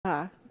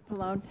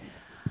Pallone.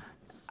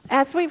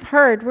 As we've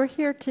heard, we're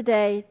here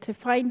today to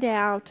find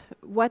out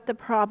what the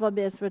problem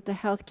is with the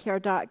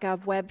Healthcare.gov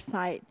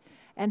website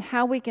and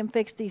how we can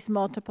fix these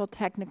multiple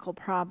technical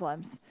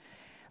problems.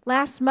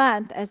 Last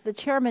month, as the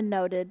chairman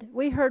noted,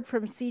 we heard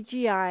from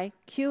CGI,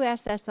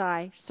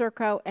 QSSI,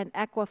 Serco, and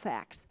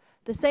Equifax,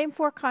 the same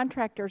 4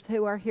 contractors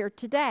who are here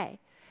today.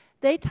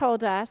 They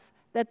told us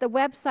that the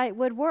website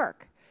would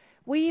work.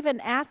 We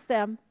even asked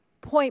them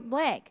point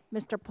blank.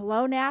 Mr.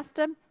 Pallone asked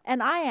them,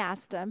 and I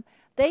asked them.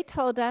 They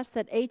told us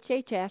that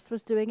HHS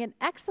was doing an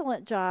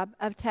excellent job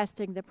of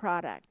testing the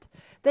product.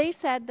 They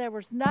said there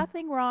was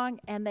nothing wrong,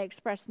 and they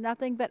expressed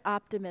nothing but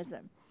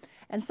optimism.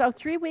 And so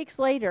 3 weeks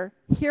later,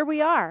 here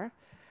we are.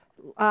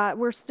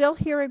 We're still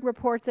hearing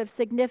reports of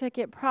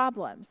significant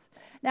problems.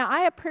 Now,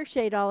 I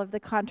appreciate all of the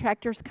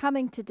contractors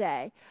coming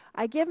today.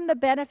 I give them the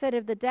benefit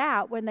of the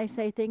doubt when they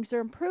say things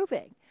are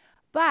improving.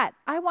 But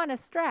I want to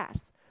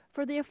stress,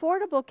 for the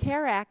Affordable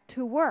Care Act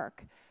to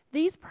work,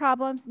 these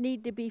problems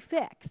need to be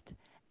fixed.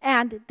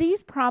 And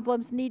these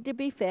problems need to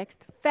be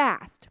fixed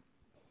fast.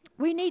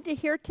 We need to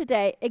hear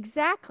today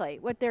exactly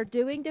what they're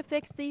doing to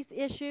fix these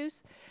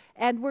issues,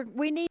 and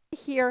we need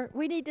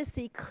to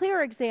see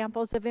clear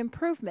examples of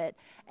improvement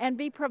and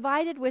be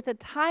provided with a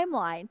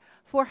timeline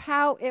for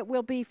how it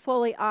will be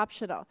fully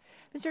optional.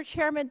 Mr.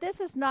 Chairman, this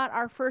is not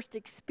our first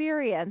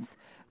experience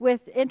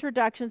with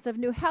introductions of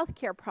new health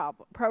care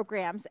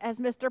programs, as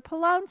Mr.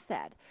 Pallone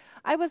said.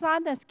 I was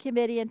on this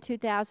committee in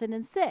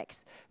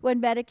 2006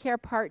 when Medicare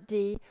Part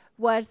D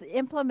was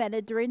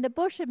implemented during the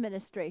Bush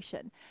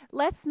administration.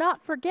 Let's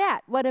not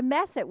forget what a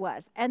mess it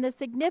was and the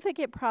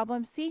significant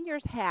problems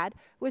seniors had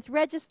with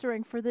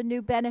registering for the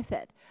new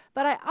benefit.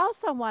 But I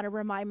also want to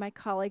remind my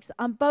colleagues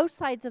on both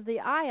sides of the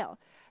aisle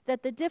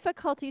that the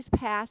difficulties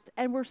passed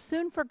and were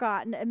soon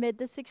forgotten amid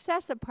the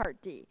success of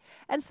Part D.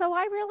 And so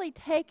I really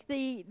take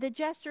the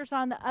gestures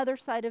on the other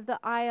side of the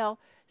aisle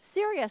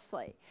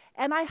seriously.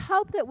 And I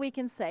hope that we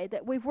can say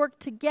that we've worked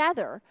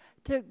together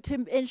to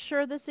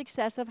ensure the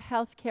success of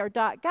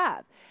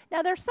Healthcare.gov.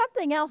 Now, there's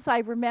something else I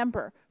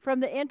remember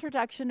from the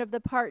introduction of the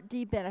Part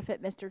D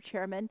benefit, Mr.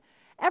 Chairman.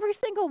 Every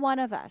single one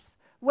of us,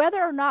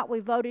 whether or not we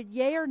voted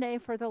yea or nay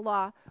for the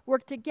law,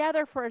 worked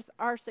together for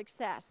our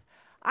success.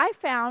 I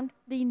found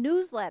the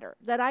newsletter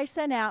that I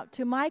sent out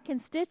to my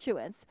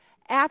constituents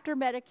after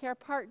Medicare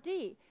Part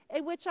D,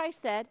 in which I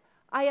said,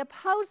 I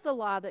oppose the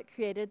law that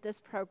created this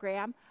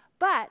program,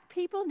 but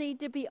people need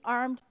to be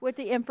armed with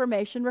the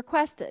information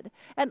requested.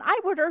 And I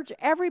would urge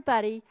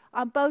everybody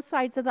on both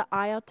sides of the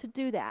aisle to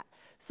do that.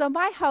 So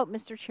my hope,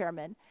 Mr.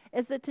 Chairman,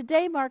 is that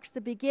today marks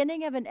the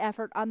beginning of an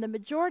effort on the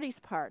majority's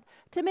part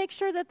to make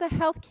sure that the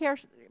health care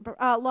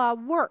law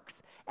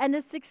works and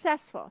is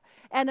successful,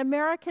 and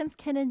Americans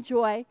can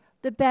enjoy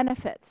the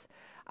benefits.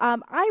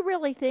 I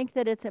really think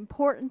that it's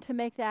important to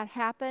make that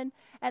happen,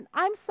 and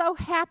I'm so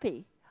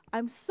happy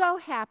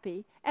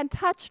and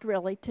touched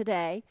really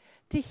today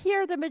to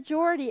hear the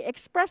majority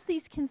express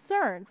these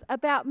concerns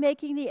about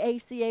making the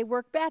ACA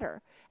work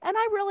better. And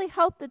I really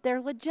hope that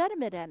they're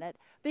legitimate in it,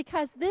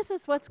 because this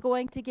is what's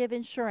going to give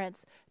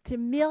insurance to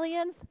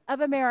millions of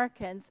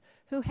Americans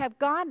who have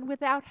gone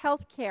without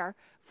health care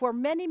for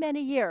many,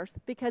 many years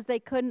because they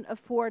couldn't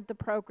afford the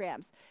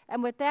programs.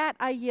 And with that,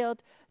 I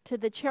yield to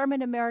the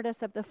Chairman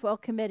Emeritus of the full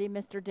committee,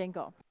 Mr.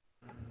 Dingell.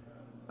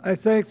 I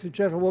thank the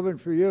gentlewoman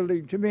for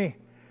yielding to me.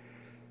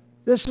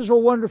 This is a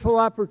wonderful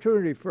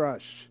opportunity for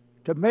us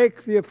to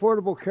make the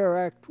Affordable Care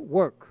Act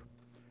work.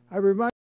 I remind